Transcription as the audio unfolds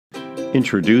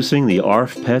Introducing the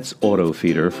ARF Pets Auto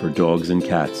Feeder for dogs and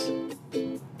cats.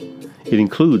 It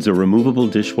includes a removable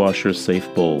dishwasher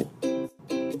safe bowl.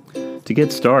 To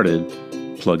get started,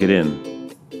 plug it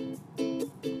in.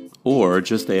 Or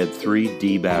just add 3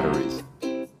 D batteries.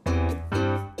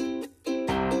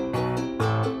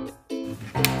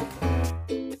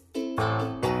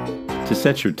 To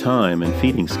set your time and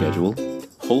feeding schedule,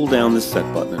 hold down the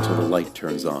set button until the light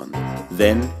turns on.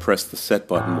 Then press the set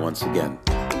button once again.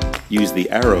 Use the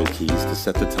arrow keys to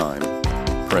set the time.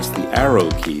 Press the arrow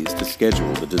keys to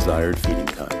schedule the desired feeding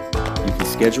time. You can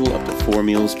schedule up to 4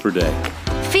 meals per day.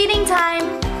 Feeding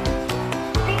time!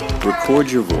 Record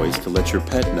your voice to let your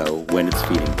pet know when it's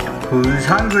feeding time. Who's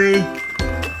hungry?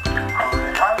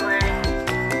 Who's hungry?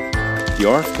 The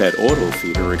ARF Pet Auto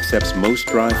Feeder accepts most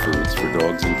dry foods for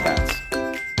dogs and cats.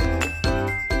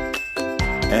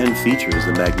 And features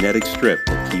a magnetic strip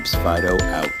that keeps Fido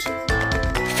out.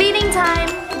 Feeding time!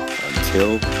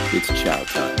 Until it's chow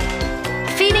time.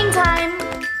 Feeding time!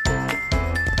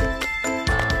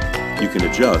 You can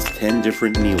adjust 10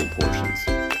 different meal portions.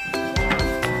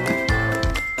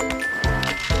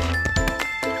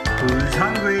 Who's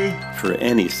hungry? For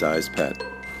any size pet.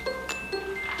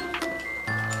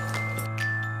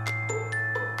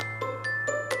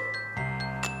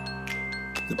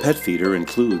 The pet feeder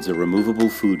includes a removable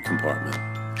food compartment,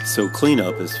 so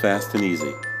cleanup is fast and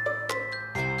easy.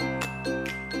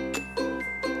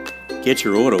 Get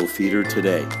your auto feeder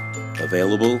today.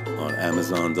 Available on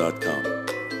Amazon.com.